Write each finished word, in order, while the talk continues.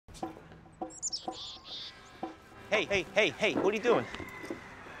Hey, what are you doing?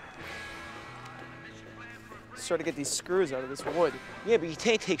 Just try to get these screws out of this wood. Yeah, but you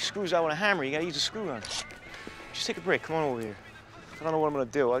can't take screws out with a hammer. You gotta use a screw gun. Just take a break. Come on over here. I don't know what I'm gonna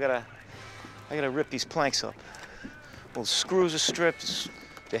do. I gotta rip these planks up. Well, the screws are stripped.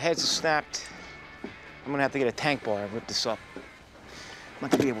 The heads are snapped. I'm gonna have to get a tank bar and rip this up. I'm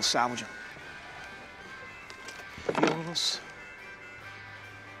not gonna be able to salvage them. Feel this?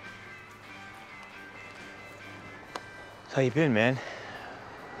 How you been, man?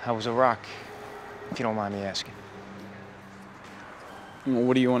 How was Iraq? If you don't mind me asking. Well,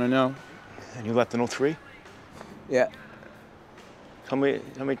 what do you want to know? And you left in 03? Yeah, How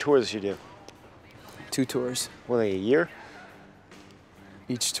many tours did you do? 2 tours. Were they a year?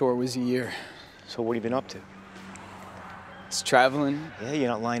 Each tour was a year. So what have you been up to? It's traveling. Yeah, you're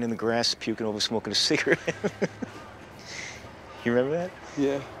not lying in the grass puking over smoking a cigarette. You remember that?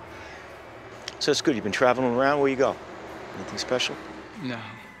 Yeah. So it's good. You've been traveling around. Where you go? Anything special? No.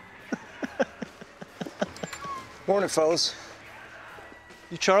 Morning, fellas.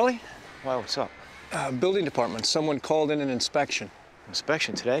 You Charlie? Why, what's up? Building department. Someone called in an inspection.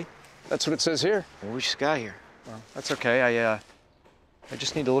 Inspection today? That's what it says here. Well, we just got here. Well, that's okay. I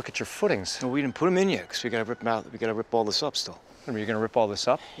just need to look at your footings. No, we didn't put them in yet because we gotta rip them out. We gotta rip all this up still. Are you gonna rip all this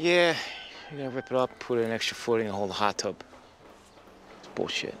up? Yeah, you gotta rip it up, put an extra footing, and hold the hot tub. It's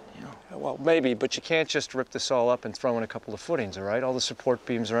bullshit, you know. Well, maybe, but you can't just rip this all up and throw in a couple of footings, all right? All the support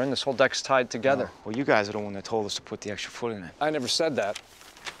beams are in. This whole deck's tied together. No. Well, you guys are the one that told us to put the extra footing in. I never said that.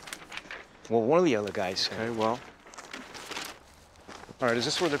 Well, one of the other guys said. Okay, well. All right, is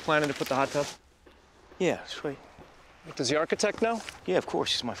this where they're planning to put the hot tub? Yeah, sweet. Does the architect know? Yeah, of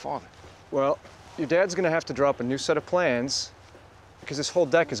course. He's my father. Well, your dad's gonna have to drop a new set of plans because this whole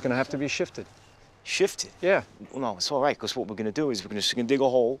deck is gonna have to be shifted. Shifted? Yeah. Well, no, it's all right, because what we're gonna do is we're just gonna dig a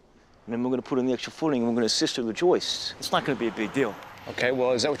hole, and then we're gonna put in the extra footing, and we're gonna assist with the joists. It's not gonna be a big deal. Okay,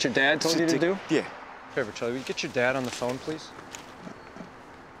 well, is that what your dad told you to do? Yeah. Favor, Charlie, will you get your dad on the phone, please?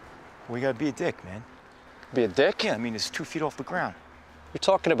 We gotta be a dick, man. Be a dick? Yeah, I mean, it's 2 feet off the ground. You're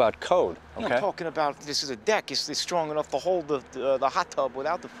talking about code, No, okay? I'm talking about this is a deck. It's strong enough to hold the hot tub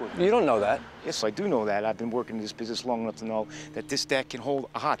without the footing. You don't know that. Yes, I do know that. I've been working in this business long enough to know that this deck can hold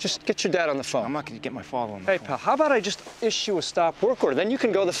a hot tub. Just get your dad on the phone. I'm not gonna get my father on the Hey, phone. pal, how about I just issue a stop work Work order, then you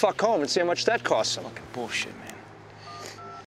can go the fuck home and see how much that costs him. Fucking bullshit, man.